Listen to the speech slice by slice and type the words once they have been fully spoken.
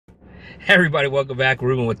Hey everybody, welcome back.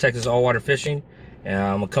 Ruben with Texas All Water Fishing.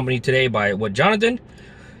 I'm accompanied today by Jonathan.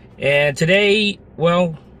 And today,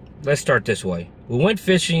 well, let's start this way. We went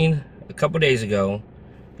fishing a couple days ago,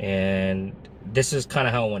 and this is kind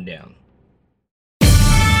of how it went down.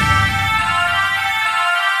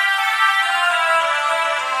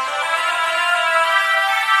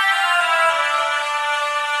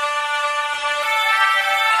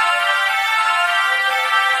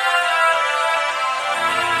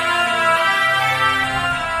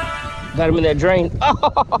 Got him in that drain.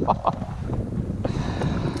 Oh.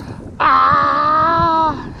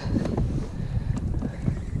 Ah.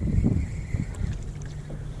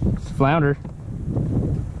 It's a flounder.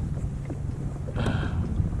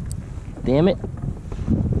 Damn it.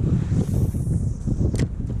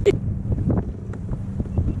 I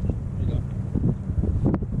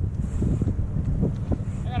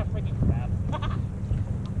got a freaking crab.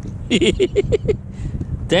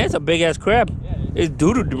 That's a big ass crab. Yeah, it's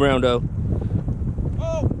doodled around though.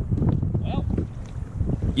 Oh, well.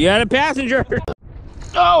 You had a passenger.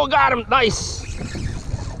 Oh, got him. Nice.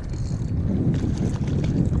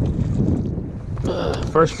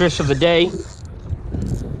 First fish of the day.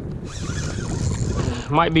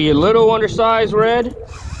 Might be a little undersized red.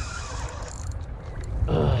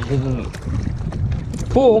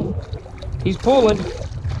 Pull. He's pulling.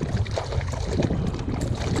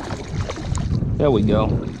 There we go.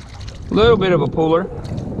 A little bit of a puller.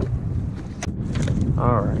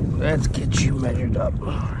 All right, let's get you measured up. All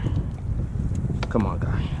right. Come on,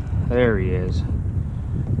 guy. There he is.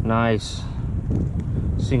 Nice.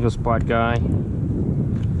 Single spot guy.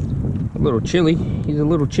 A little chilly. He's a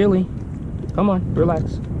little chilly. Come on,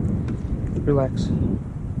 relax. Relax.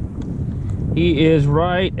 He is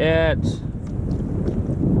right at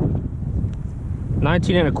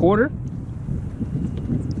 19 1/4.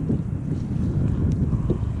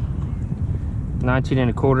 19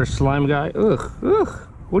 1/4 slime guy. Ugh, ugh.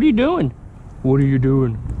 What are you doing? What are you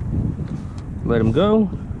doing? Let him go.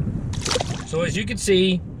 So as you can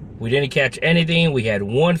see, we didn't catch anything. We had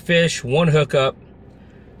one fish, one hookup.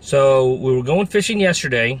 So we were going fishing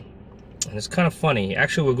yesterday, and it's kind of funny.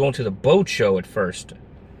 Actually, we were going to the boat show at first,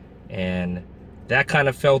 and that kind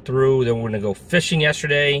of fell through. Then we're gonna go fishing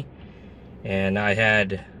yesterday, and I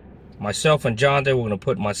had myself and Jonathan, we're gonna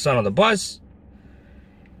put my son on the bus.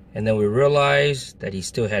 And then we realized that he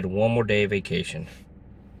still had one more day of vacation.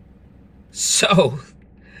 So,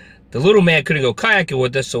 the little man couldn't go kayaking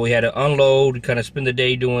with us, so we had to unload, kind of spend the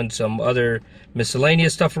day doing some other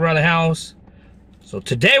miscellaneous stuff around the house. So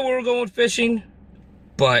today we were going fishing,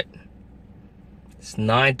 but it's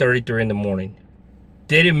 9:33 in the morning.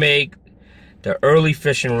 Didn't make the early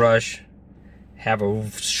fishing rush, have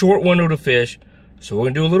a short window to fish, so we're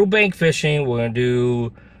gonna do a little bank fishing. We're gonna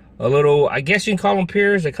do a little, I guess you can call them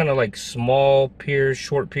piers. They're kind of like small piers,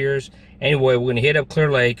 short piers. Anyway, we're gonna hit up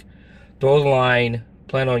Clear Lake, throw the line,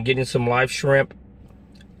 plan on getting some live shrimp,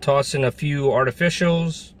 toss in a few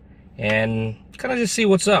artificials, and kind of just see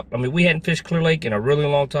what's up. I mean, we hadn't fished Clear Lake in a really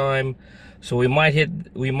long time, so we might hit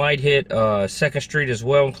 2nd Street as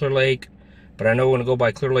well in Clear Lake. But I know we're gonna go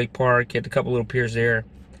by Clear Lake Park, hit a couple little piers there,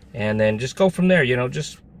 and then just go from there. You know,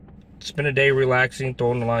 just spend a day relaxing,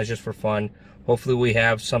 throwing the lines just for fun. Hopefully we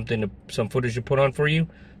have some footage to put on for you.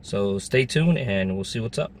 So stay tuned and we'll see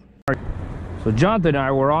what's up. So Jonathan and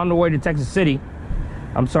I were on the way to Texas City.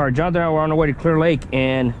 I'm sorry, Jonathan and I were on the way to Clear Lake,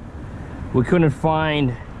 and we couldn't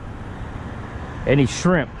find any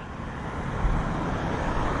shrimp.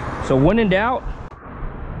 So when in doubt,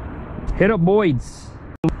 hit up Boyd's.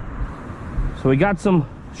 So we got some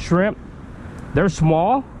shrimp. They're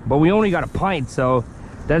small, but we only got a pint, so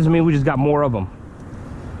that doesn't mean we just got more of them.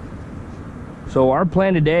 So our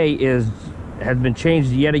plan today has been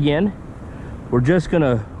changed yet again. We're just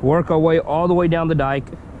gonna work our way all the way down the dike,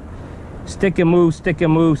 stick and move, stick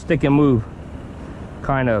and move, stick and move,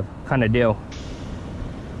 kind of deal.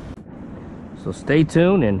 So stay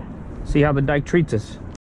tuned and see how the dike treats us.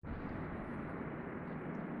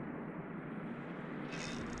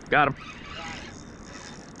 Got him.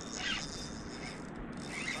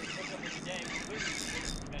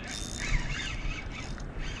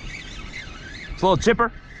 It's a little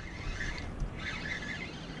chipper.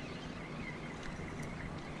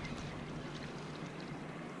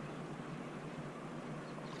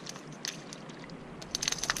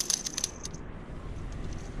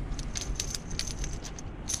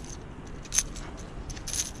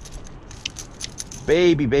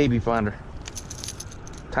 Baby flounder.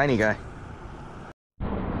 Tiny guy.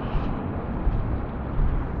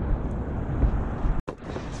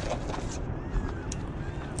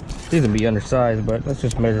 These will be undersized, but let's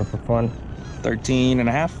just measure for fun. 13 and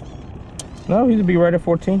a half. No, he'd be right at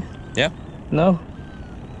 14. Yeah. No.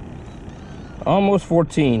 Almost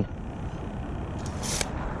 14.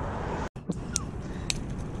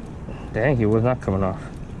 Dang, he was not coming off.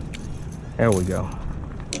 There we go.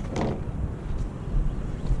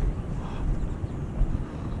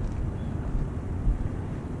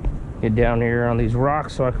 Get down here on these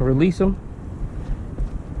rocks so I can release him.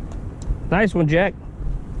 Nice one, Jack.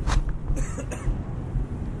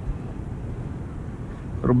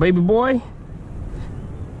 Little baby boy.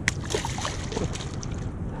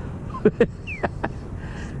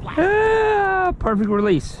 Perfect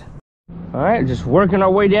release. All right, just working our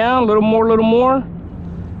way down, a little more.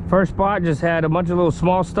 First spot just had a bunch of little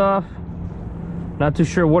small stuff. Not too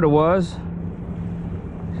sure what it was.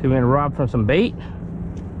 So we been robbed from some bait.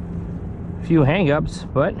 A few hang-ups,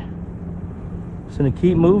 but just gonna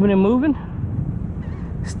keep moving and moving.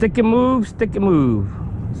 Stick and move, stick and move.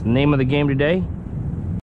 It's the name of the game today.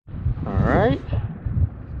 All right,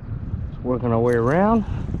 just working our way around.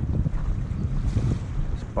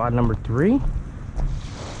 Spot number 3.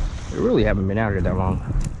 We really haven't been out here that long,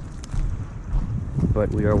 but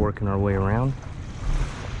we are working our way around.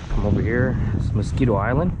 Come over here, it's Mosquito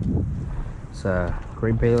Island. It's a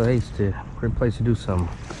great place to do some,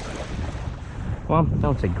 well, I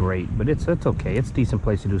don't say great, but it's okay. It's a decent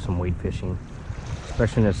place to do some wade fishing,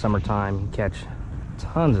 especially in the summertime. You catch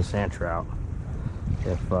tons of sand trout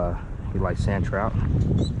if you like sand trout.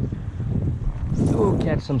 We'll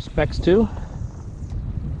catch some specks too.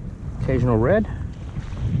 Occasional red.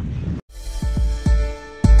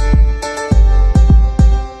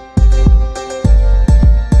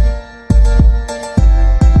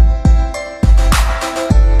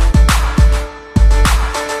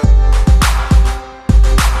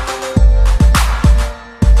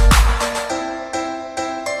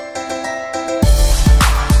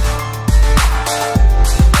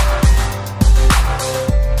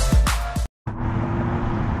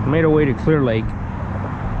 Made our way to Clear Lake.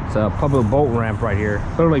 It's a public boat ramp right here.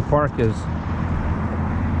 Clear Lake Park is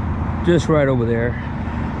just right over there.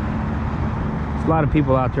 There's a lot of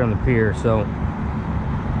people out there on the pier, so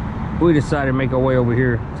we decided to make our way over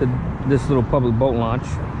here to this little public boat launch.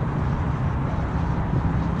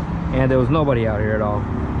 And there was nobody out here at all.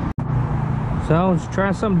 So just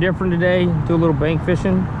trying something different today. Do a little bank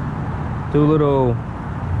fishing. Do a little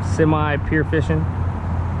semi-pier fishing.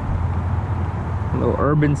 A little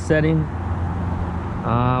urban setting,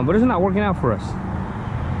 but it's not working out for us.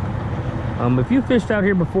 If you fished out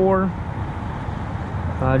here before,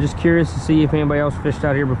 just curious to see if anybody else fished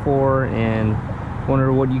out here before and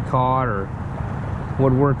wonder what you caught or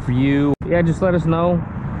what worked for you. Yeah, just let us know.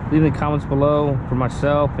 Leave in the comments below for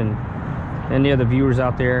myself and any other viewers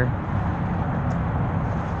out there.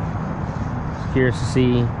 Just curious to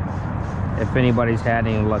see if anybody's had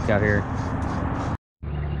any luck out here.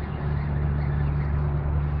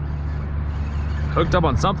 Hooked up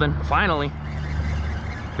on something, finally.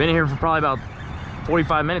 Been here for probably about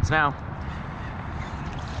 45 minutes now.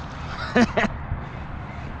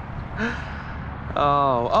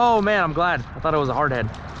 Oh man, I'm glad. I thought it was a hardhead.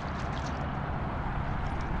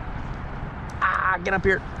 Ah, get up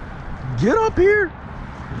here. Get up here.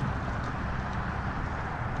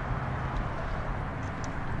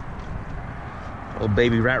 Old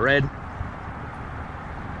baby rat red.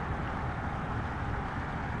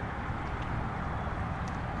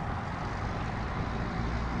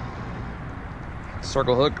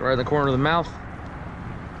 Circle hook right in the corner of the mouth.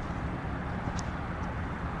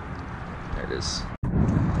 There it is.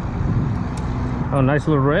 Oh, nice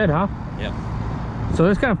little red, huh? Yep. So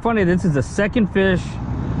it's kind of funny. This is the second fish,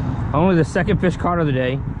 only the second fish caught of the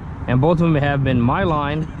day, and both of them have been my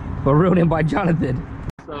line, but reeled in by Jonathan.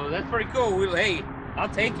 So that's pretty cool. Hey, I'll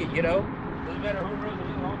take it, you know. Doesn't matter who reels it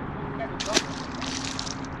in.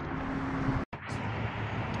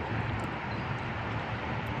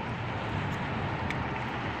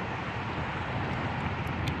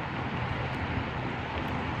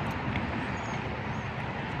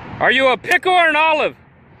 Are you a pickle or an olive?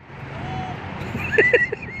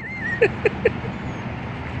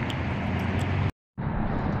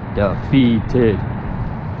 Defeated.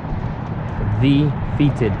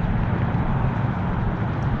 Defeated.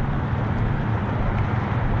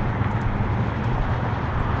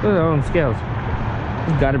 Look at their own scales.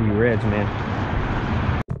 There's gotta be reds, man.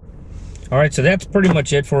 Alright, so that's pretty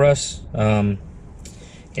much it for us.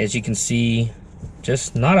 As you can see,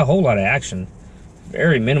 just not a whole lot of action.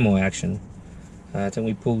 Very minimal action. I think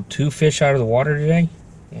we pulled 2 fish out of the water today,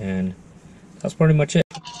 and that's pretty much it.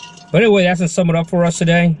 But anyway, that's gonna sum it up for us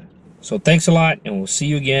today. So thanks a lot, and we'll see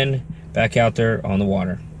you again back out there on the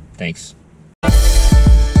water. Thanks.